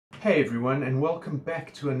Hey everyone, and welcome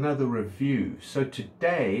back to another review. So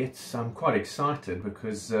today I'm quite excited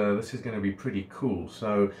because this is going to be pretty cool.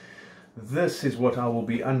 So this is what I will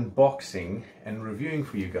be unboxing and reviewing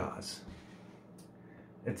for you guys.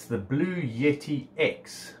 It's the Blue Yeti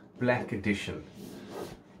X Black Edition.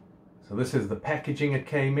 So this is the packaging it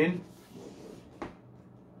came in.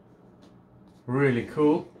 Really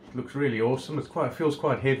cool. Looks really awesome. It feels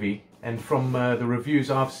quite heavy, and from the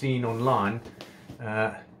reviews I've seen online,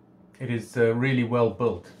 it is really well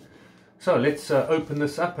built. So let's open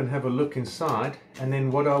this up and have a look inside, and then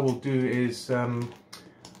what I will do is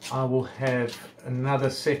I will have another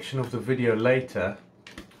section of the video later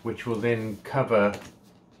which will then cover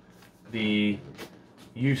the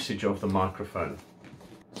usage of the microphone.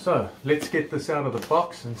 So let's get this out of the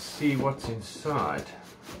box and see what's inside.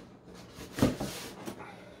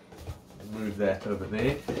 Move that over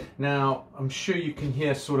there. Now I'm sure you can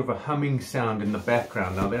hear sort of a humming sound in the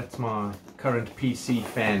background. Now that's my current PC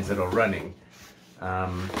fans that are running.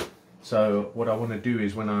 So what I want to do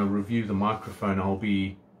is when I review the microphone, I'll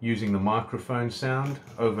be using the microphone sound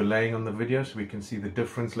overlaying on the video so we can see the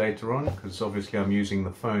difference later on, because obviously I'm using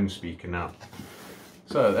the phone speaker now.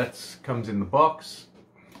 So that comes in the box.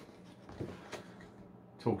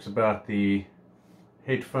 Talks about the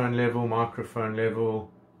headphone level, microphone level,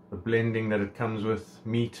 the blending that it comes with,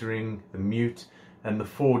 metering, the mute, and the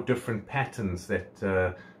 4 different patterns that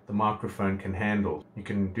the microphone can handle. You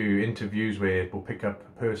can do interviews where it will pick up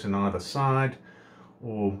a person on either side,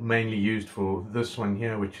 or mainly used for this one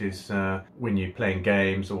here, which is when you're playing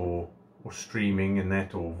games or streaming and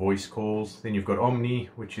that, or voice calls. Then you've got Omni,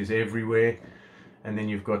 which is everywhere, and then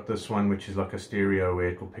you've got this one which is like a stereo where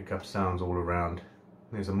it will pick up sounds all around.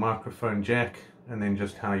 There's a microphone jack, and then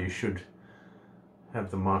just how you should have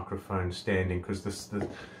the microphone standing, because the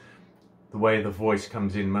way the voice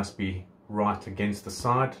comes in must be right against the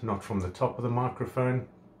side, not from the top of the microphone,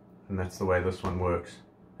 and that's the way this one works.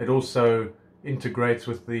 It also integrates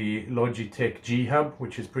with the Logitech G Hub,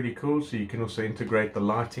 which is pretty cool, so you can also integrate the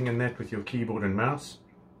lighting and that with your keyboard and mouse.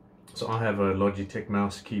 So I have a Logitech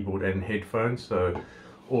mouse, keyboard and headphones, so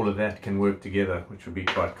all of that can work together, which would be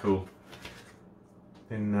quite cool.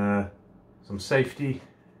 Then some safety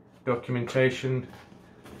documentation,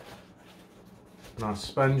 nice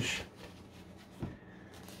sponge,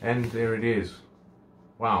 and there it is.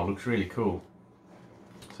 Wow, looks really cool.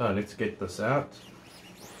 So let's get this out.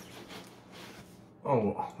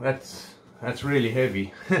 Oh, that's really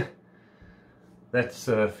heavy. That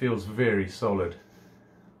feels very solid.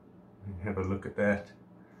 Have a look at that.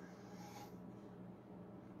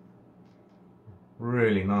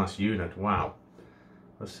 Really nice unit. Wow,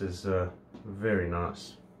 this is very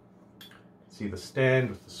nice. See the stand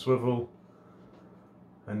with the swivel,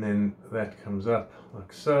 and then that comes up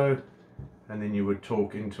like so, and then you would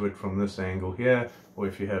talk into it from this angle here, or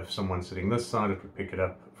if you have someone sitting this side, it would pick it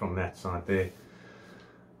up from that side there.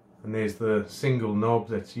 And there's the single knob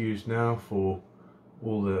that's used now for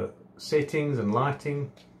all the settings and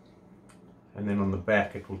lighting, and then on the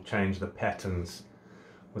back it will change the patterns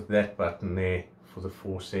with that button there for the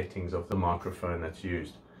 4 settings of the microphone that's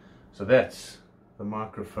used. So that's the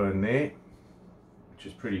microphone there, which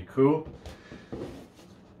is pretty cool.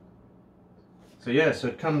 So yeah, so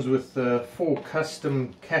it comes with 4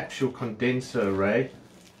 custom capsule condenser array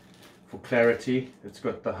for clarity. It's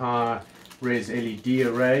got the high res LED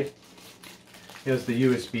array. Here's the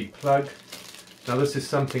USB plug. Now this is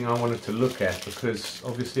something I wanted to look at because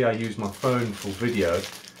obviously I use my phone for video,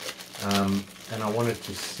 and I wanted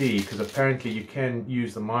to see, because apparently you can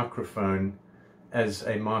use the microphone as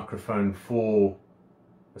a microphone for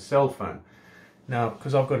a cell phone. Now,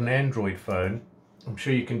 because I've got an Android phone, I'm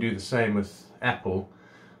sure you can do the same with Apple,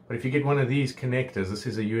 but if you get one of these connectors, this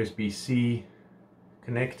is a USB-C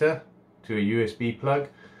connector to a USB plug,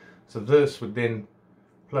 so this would then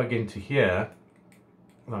plug into here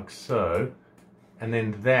like so, and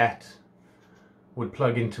then that would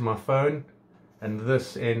plug into my phone, and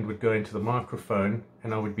this end would go into the microphone,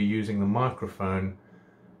 and I would be using the microphone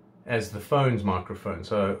as the phone's microphone.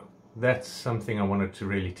 So that's something I wanted to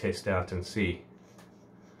really test out and see.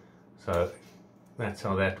 So that's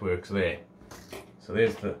how that works there. So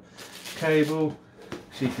there's the cable.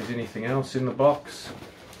 See if there's anything else in the box.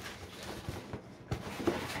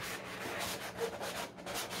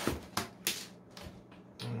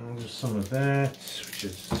 Just some of that,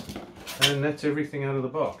 and that's everything out of the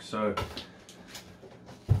box. So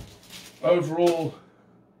overall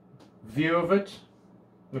view of it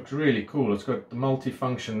looks really cool. It's got the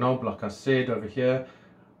multi-function knob, like I said, over here,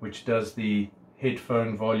 which does the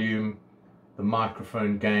headphone volume, the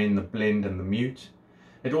microphone gain, the blend and the mute.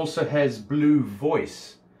 It also has Blue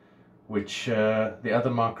Voice, which the other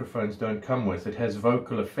microphones don't come with. It has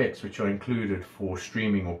vocal effects which are included for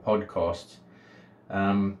streaming or podcasts.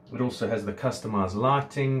 It also has the customized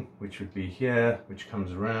lighting, which would be here, which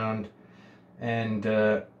comes around, and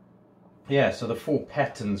yeah, so the 4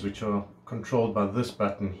 patterns, which are controlled by this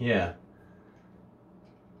button here,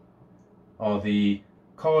 are the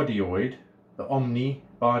cardioid, the omni,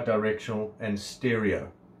 bidirectional, and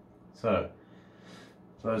stereo. So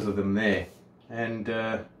those are them there. And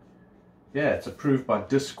yeah, it's approved by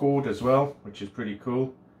Discord as well, which is pretty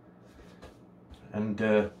cool. And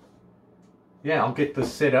yeah, I'll get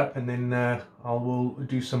this set up, and then I will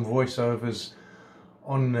do some voiceovers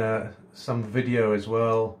on some video as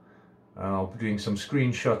well. I'll be doing some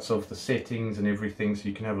screenshots of the settings and everything, so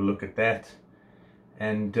you can have a look at that.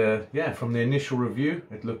 And yeah, from the initial review,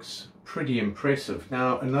 it looks pretty impressive.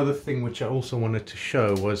 Now, another thing which I also wanted to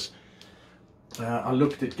show was I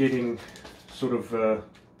looked at getting sort of the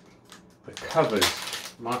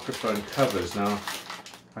covers, microphone covers. Now,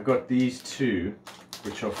 I got these 2,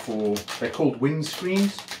 which are for, they're called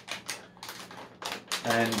windscreens,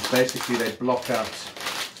 and basically they block out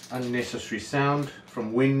unnecessary sound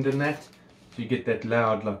from wind and that, so you get that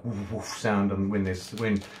loud like woof, woof sound when there's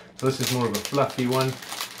wind. So this is more of a fluffy one,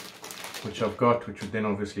 which I've got, which would then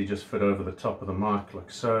obviously just fit over the top of the mic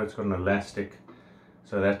like so. It's got an elastic,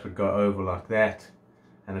 so that would go over like that,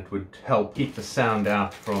 and it would help keep the sound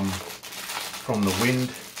out from the wind.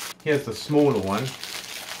 Here's the smaller one,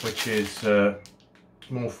 which is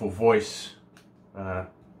more for voice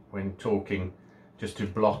when talking, just to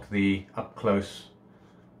block the up close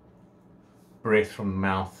breath from the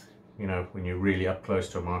mouth, you know, when you're really up close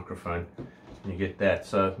to a microphone, and you get that.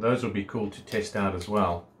 So those will be cool to test out as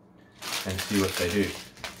well and see what they do.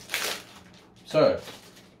 So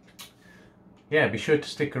yeah, be sure to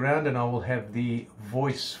stick around, and I will have the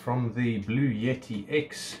voice from the Blue Yeti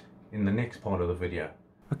X in the next part of the video.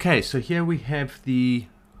 Okay, so here we have the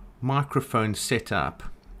microphone set up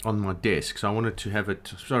on my desk. So I wanted to have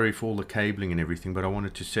it, sorry for all the cabling and everything, but I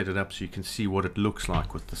wanted to set it up so you can see what it looks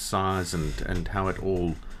like with the size and how it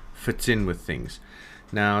all fits in with things.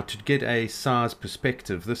 Now, to get a size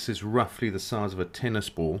perspective, this is roughly the size of a tennis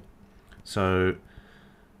ball. So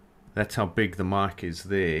that's how big the mic is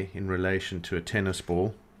there in relation to a tennis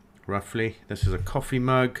ball, roughly. This is a coffee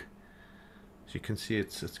mug. As you can see,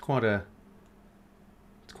 it's quite a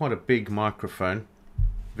big microphone,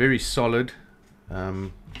 very solid.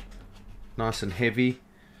 Nice and heavy.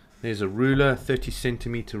 There's a ruler, 30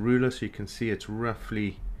 centimeter ruler, so you can see it's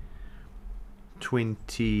roughly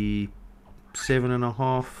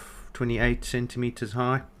 27.5, 28 centimeters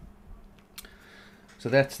high. So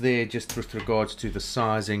that's there just with regards to the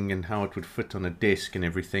sizing and how it would fit on a desk and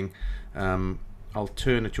everything. I'll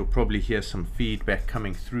turn it, you'll probably hear some feedback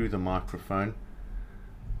coming through the microphone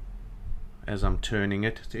as I'm turning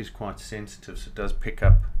it. It is quite sensitive, so it does pick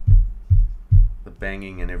up the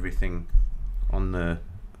banging and everything on the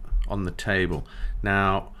table.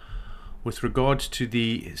 Now, with regards to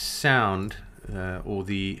the sound or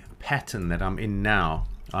the pattern that I'm in now,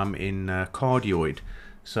 I'm in cardioid.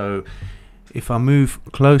 So if I move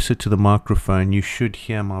closer to the microphone, you should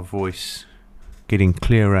hear my voice getting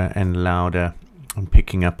clearer and louder and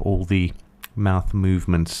picking up all the mouth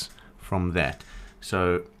movements from that.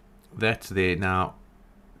 So that's there. Now,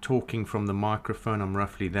 talking from the microphone, I'm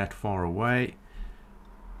roughly that far away,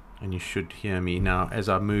 and you should hear me. Now, as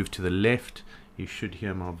I move to the left, you should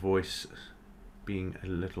hear my voice being a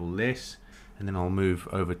little less, and then I'll move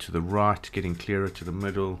over to the right, getting clearer to the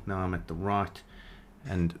middle. Now I'm at the right,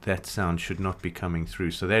 and that sound should not be coming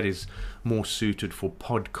through. So that is more suited for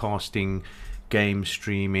podcasting, game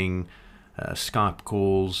streaming, Skype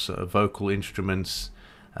calls, vocal instruments.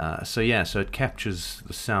 So yeah, so it captures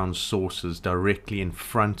the sound sources directly in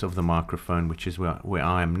front of the microphone, which is where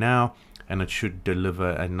I am now, and it should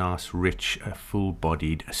deliver a nice, rich,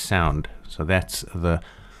 full-bodied sound. So that's the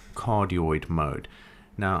cardioid mode.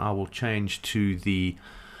 Now I will change to the,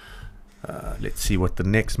 let's see what the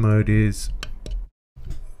next mode is.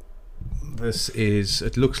 This is,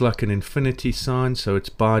 it looks like an infinity sign, so it's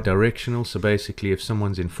bi-directional. So basically, if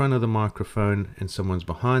someone's in front of the microphone and someone's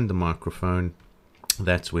behind the microphone,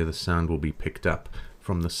 that's where the sound will be picked up.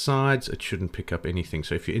 From the sides, it shouldn't pick up anything.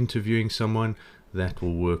 So if you're interviewing someone, that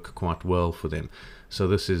will work quite well for them. So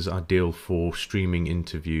this is ideal for streaming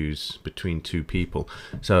interviews between two people.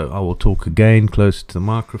 So I will talk again closer to the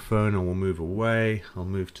microphone. I will move away. I'll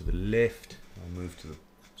move to the left. I'll move to the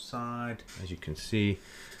side. As you can see,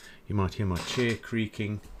 you might hear my chair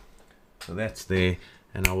creaking. So that's there.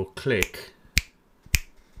 And I will click.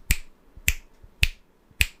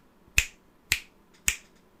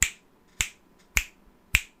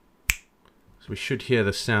 we should hear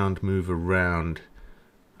the sound move around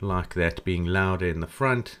like that, being louder in the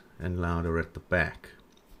front and louder at the back.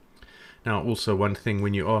 Now also one thing,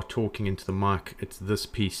 when you are talking into the mic, it's this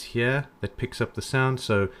piece here that picks up the sound,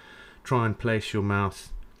 so try and place your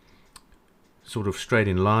mouth sort of straight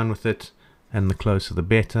in line with it, and the closer the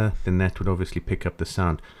better, then that would obviously pick up the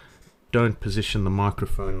sound. Don't position the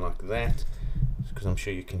microphone like that, because I'm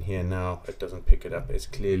sure you can hear now it doesn't pick it up as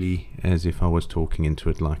clearly as if I was talking into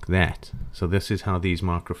it like that. So this is how these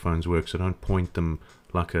microphones work, so don't point them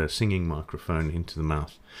like a singing microphone into the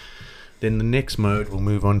mouth. Then the next mode we'll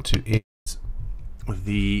move on to is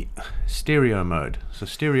the stereo mode. So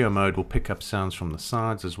stereo mode will pick up sounds from the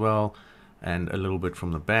sides as well, and a little bit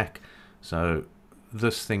from the back. So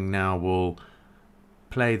this thing now will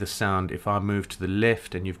play the sound. If I move to the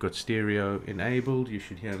left and you've got stereo enabled, you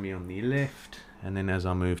should hear me on the left, and then as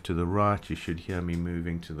I move to the right, you should hear me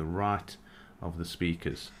moving to the right of the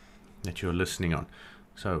speakers that you're listening on.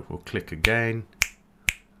 So we'll click again,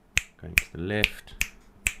 going to the left,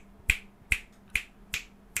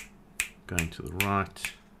 going to the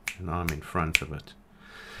right, and I'm in front of it.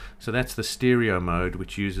 So that's the stereo mode,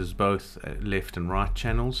 which uses both left and right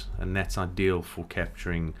channels, and that's ideal for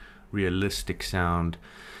capturing realistic sound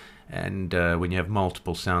and when you have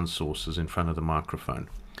multiple sound sources in front of the microphone.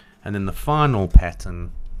 And then the final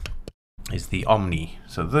pattern is the omni.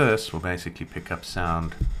 So this will basically pick up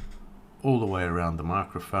sound all the way around the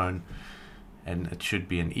microphone, and it should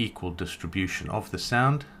be an equal distribution of the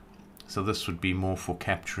sound. So this would be more for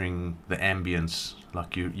capturing the ambience,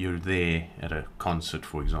 like you're there at a concert,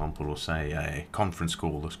 for example, or say a conference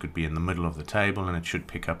call. This could be in the middle of the table, and it should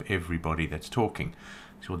pick up everybody that's talking.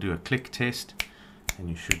 So we'll do a click test, and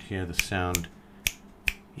you should hear the sound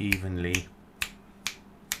evenly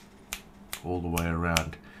all the way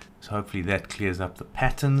around. So hopefully that clears up the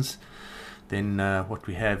patterns. Then what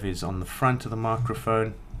we have is on the front of the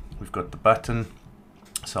microphone, we've got the button.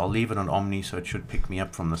 So I'll leave it on omni, so it should pick me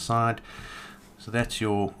up from the side. So that's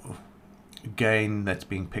your gain that's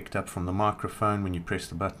being picked up from the microphone. When you press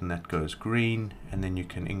the button, that goes green, and then you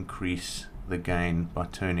can increase the gain by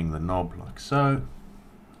turning the knob like so.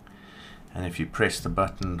 And if you press the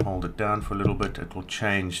button, hold it down for a little bit, it will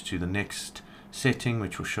change to the next setting,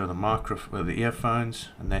 which will show the earphones,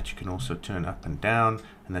 and that you can also turn up and down,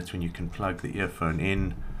 and that's when you can plug the earphone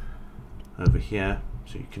in over here.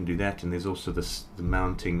 So you can do that, and there's also the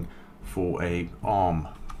mounting for a arm.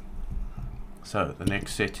 So the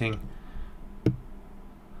next setting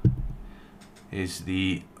is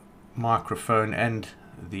the microphone and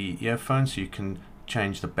the earphones, so you can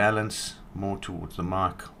change the balance more towards the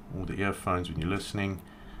mic or the earphones when you're listening,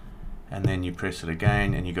 and then you press it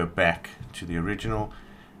again and you go back to the original,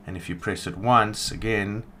 and if you press it once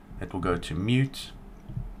again, it will go to mute,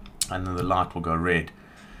 and then the light will go red.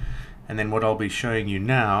 And then what I'll be showing you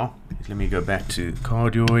now is, let me go back to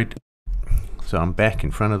cardioid. So I'm back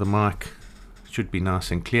in front of the mic, should be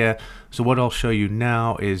nice and clear. So what I'll show you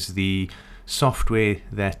now is the software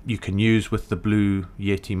that you can use with the Blue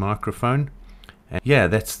Yeti microphone. And yeah,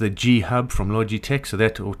 that's the G Hub from Logitech, so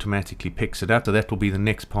that automatically picks it up. So that will be the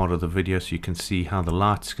next part of the video, so you can see how the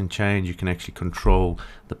lights can change. You can actually control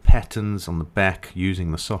the patterns on the back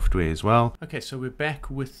using the software as well. Okay, so we're back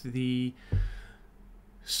with the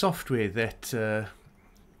software that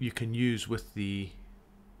you can use with the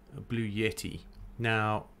Blue Yeti.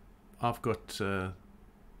 Now I've got the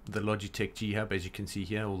Logitech G Hub, as you can see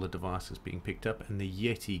here, all the devices being picked up, and the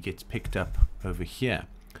Yeti gets picked up over here.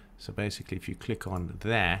 So basically if you click on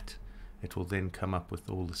that, it will then come up with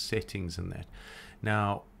all the settings and that.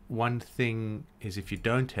 Now one thing is, if you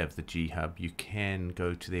don't have the G Hub, you can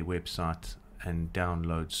go to their website and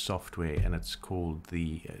download software, and it's called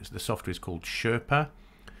the software is called Sherpa.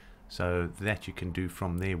 So that you can do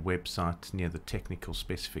from their website near the technical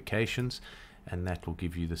specifications, and that will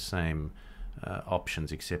give you the same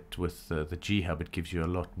options, except with the G Hub it gives you a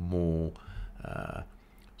lot more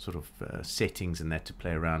sort of settings and that to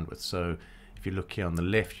play around with. So if you look here on the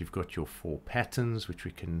left, you've got your 4 patterns which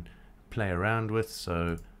we can play around with.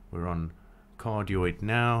 So we're on cardioid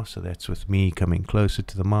now, so that's with me coming closer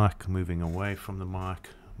to the mic, moving away from the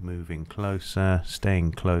mic, moving closer,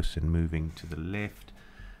 staying close and moving to the left,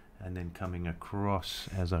 and then coming across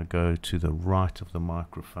as I go to the right of the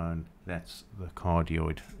microphone. That's the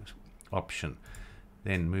cardioid option.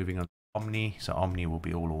 Then moving on to Omni, so Omni will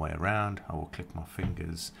be all the way around. I will click my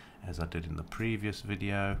fingers as I did in the previous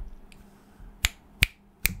video.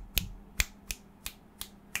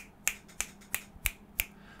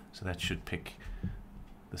 So that should pick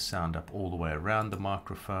the sound up all the way around the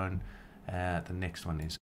microphone. The next one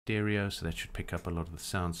is stereo, so that should pick up a lot of the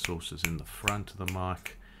sound sources in the front of the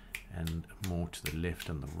mic. and more to the left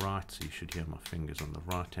and the right, so you should hear my fingers on the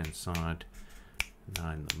right hand side,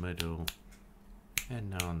 now in the middle, and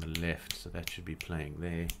now on the left, so that should be playing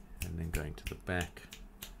there, and then going to the back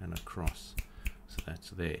and across, so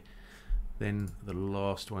that's there. Then the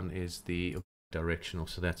last one is the directional,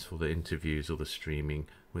 so that's for the interviews or the streaming,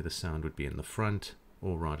 where the sound would be in the front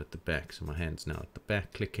or right at the back. So my hand's now at the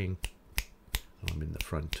back clicking, I'm in the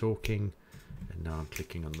front talking, and now I'm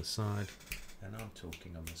clicking on the side, and I'm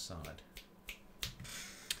talking on the side.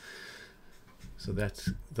 So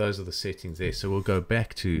those are the settings there. So we'll go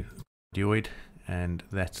back to cardioid, and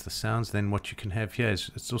that's the sounds. Then what you can have here is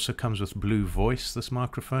it also comes with Blue Voice, this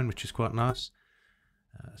microphone, which is quite nice.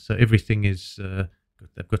 So everything is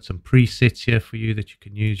they've got some presets here for you that you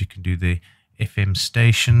can use. You can do the FM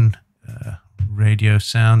station radio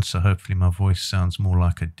sound, so hopefully my voice sounds more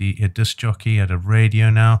like a disc jockey at a radio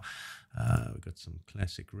now. We've got some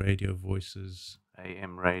classic radio voices,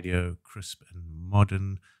 AM radio, crisp and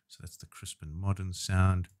modern, so that's the crisp and modern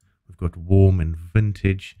sound. We've got warm and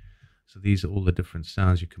vintage, so these are all the different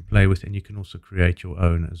sounds you can play with, and you can also create your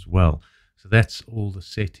own as well. So that's all the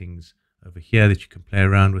settings over here that you can play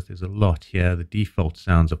around with. There's a lot here. The default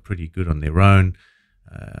sounds are pretty good on their own.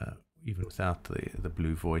 Even without the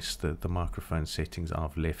Blue Voice, the microphone settings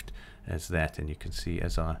I've left as that, and you can see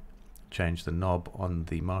as I change the knob on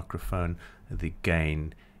the microphone, the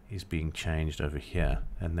gain is being changed over here,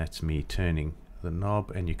 and that's me turning the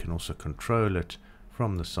knob, and you can also control it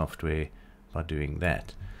from the software by doing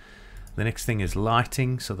that. The next thing is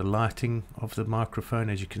lighting. So the lighting of the microphone,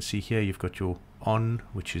 as you can see here, you've got your on,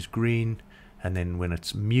 which is green, and then when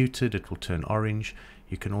it's muted it will turn orange.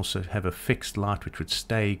 You can also have a fixed light which would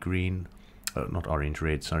stay green, not orange,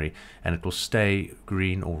 red, sorry, and it will stay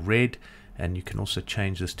green or red. And you can also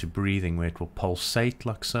change this to breathing, where it will pulsate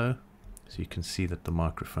like so. So you can see that the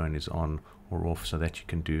microphone is on or off, so that you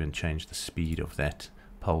can do and change the speed of that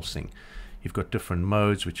pulsing. You've got different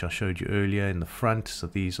modes which I showed you earlier in the front, so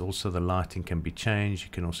these also, the lighting can be changed.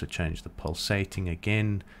 You can also change the pulsating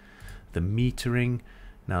again, the metering.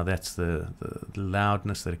 Now that's the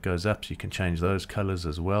loudness that it goes up, so you can change those colors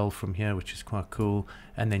as well from here, which is quite cool.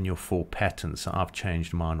 And then your 4 patterns, so I've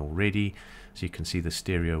changed mine already, so you can see the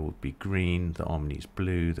stereo will be green, the Omni's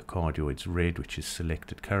blue, the cardioid's red, which is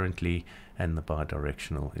selected currently, and the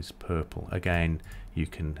bidirectional is purple. Again, you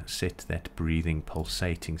can set that breathing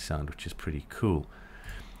pulsating sound, which is pretty cool.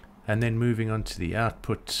 And then moving on to the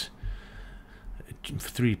output,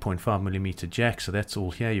 3.5mm jack, so that's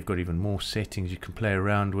all here. You've got even more settings you can play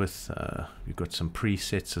around with. You've got some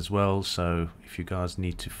presets as well, so if you guys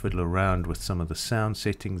need to fiddle around with some of the sound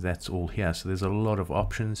settings, that's all here. So there's a lot of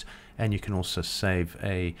options, and you can also save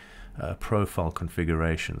a profile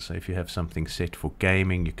configuration. So if you have something set for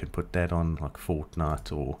gaming, you can put that on, like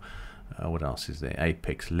Fortnite, or what else is there,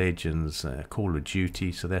 Apex Legends, Call of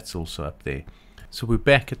Duty, so that's also up there. So we're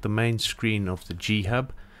back at the main screen of the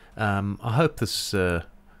G-Hub. I hope this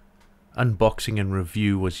unboxing and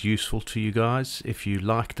review was useful to you guys. If you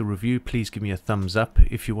liked the review, please give me a thumbs up.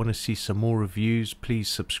 If you want to see some more reviews, please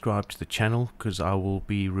subscribe to the channel, because I will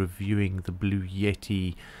be reviewing the Blue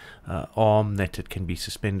Yeti arm that it can be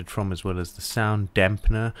suspended from, as well as the sound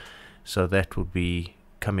dampener, so that will be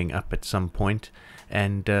coming up at some point.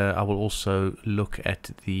 And I will also look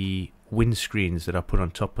at the windscreens that I put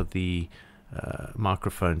on top of the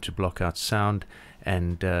microphone to block out sound,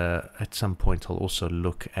 and at some point I'll also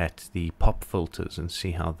look at the pop filters and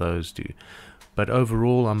see how those do. But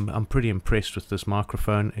overall, I'm pretty impressed with this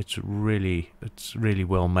microphone. It's really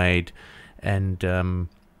well made, and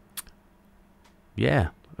yeah,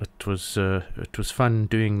 it was fun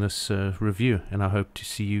doing this review, and I hope to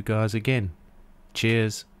see you guys again.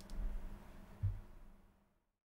 Cheers.